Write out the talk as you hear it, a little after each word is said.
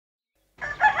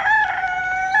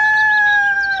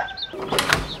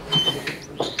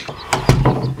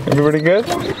Everybody good?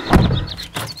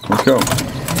 Let's go.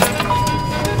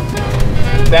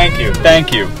 Thank you.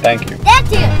 Thank you. Thank you.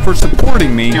 Thank you. For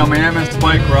supporting me on my MS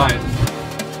bike ride.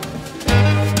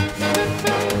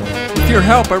 With your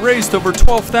help, I raised over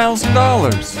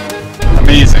 $12,000.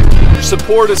 Amazing. Your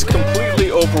support is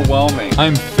completely overwhelming.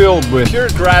 I'm filled with pure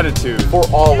gratitude for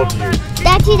all of you.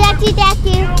 Thank you.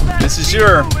 This is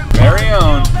your very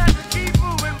own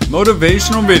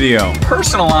motivational video.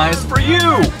 personalized for you.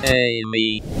 Hey,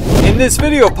 me. In this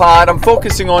video pod, I'm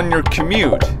focusing on your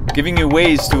commute, giving you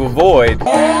ways to avoid.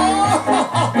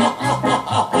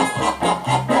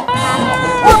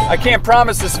 I can't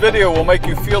promise this video will make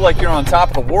you feel like you're on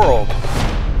top of the world.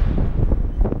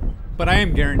 But I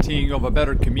am guaranteeing you'll have a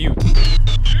better commute.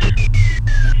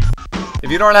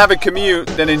 If you don't have a commute,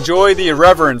 then enjoy the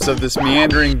irreverence of this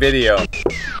meandering video.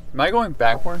 Am I going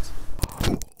backwards?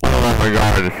 Oh my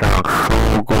god, it sounds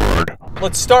so good.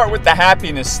 Let's start with the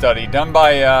happiness study done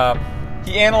by,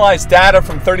 he analyzed data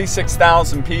from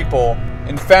 36,000 people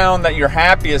and found that you're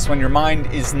happiest when your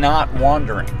mind is not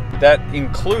wandering. That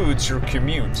includes your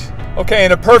commute. Okay,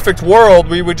 in a perfect world,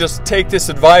 we would just take this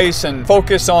advice and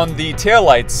focus on the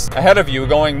taillights ahead of you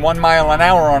going 1 mile an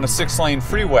hour on a 6-lane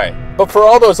freeway. But for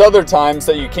all those other times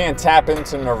that you can't tap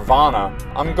into nirvana,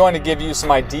 I'm going to give you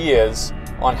some ideas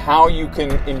on how you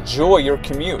can enjoy your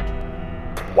commute.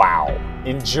 Wow.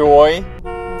 Enjoy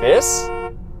this?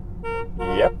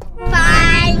 Yep.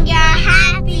 Find your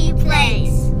happy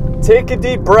place. Take a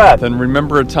deep breath and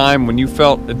remember a time when you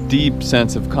felt a deep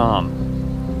sense of calm.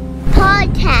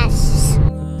 Podcasts.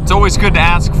 It's always good to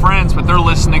ask friends what they're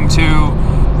listening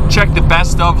to. Check the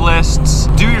best of lists.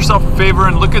 Do yourself a favor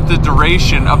and look at the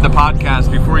duration of the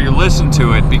podcast before you listen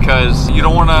to it, because you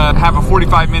don't want to have a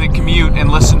 45-minute commute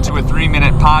and listen to a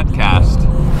 3-minute podcast.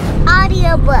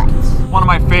 Audiobooks. One of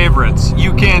my favorites.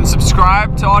 You can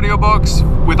subscribe to audiobooks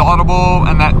with Audible,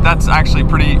 and that's actually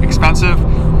pretty expensive.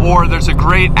 Or there's a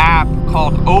great app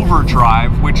called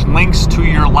Overdrive, which links to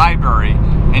your library,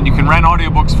 and you can rent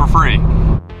audiobooks for free.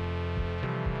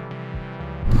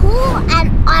 Pool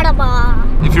and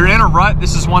Audible. If you're in a rut,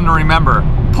 this is one to remember.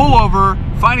 Pull over,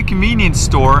 find a convenience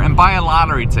store, and buy a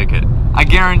lottery ticket. I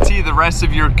guarantee the rest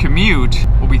of your commute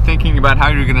will be thinking about how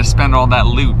you're gonna spend all that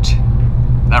loot.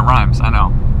 That rhymes, I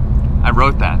know. I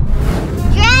wrote that.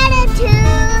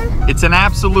 Gratitude. It's an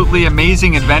absolutely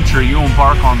amazing adventure you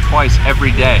embark on twice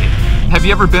every day. Have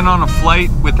you ever been on a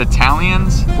flight with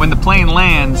Italians? When the plane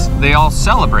lands, they all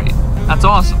celebrate. That's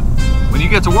awesome. When you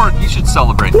get to work, you should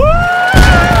celebrate. Woo!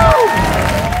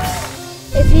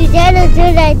 If you get a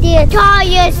good idea, call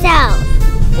yourself.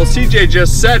 Well, CJ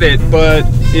just said it, but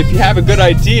if you have a good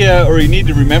idea or you need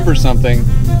to remember something,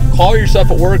 call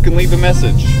yourself at work and leave a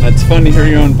message. It's fun to hear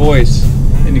your own voice,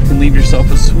 and you can leave yourself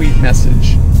a sweet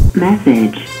message.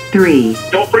 Message 3.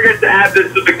 Don't forget to add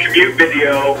this to the commute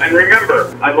video, and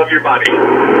remember, I love your body.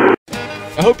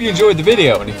 I hope you enjoyed the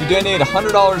video, and if you donate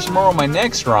 $100 or more on my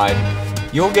next ride,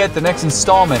 you'll get the next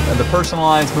installment of the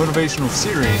personalized motivational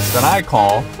series that I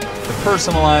call the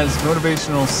Personalized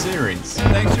Motivational Series.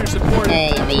 Thanks for your support.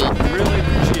 Hey, me. Really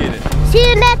appreciate it. See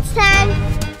you next time.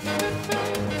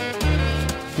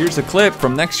 Here's a clip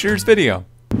from next year's video.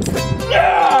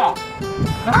 Yeah!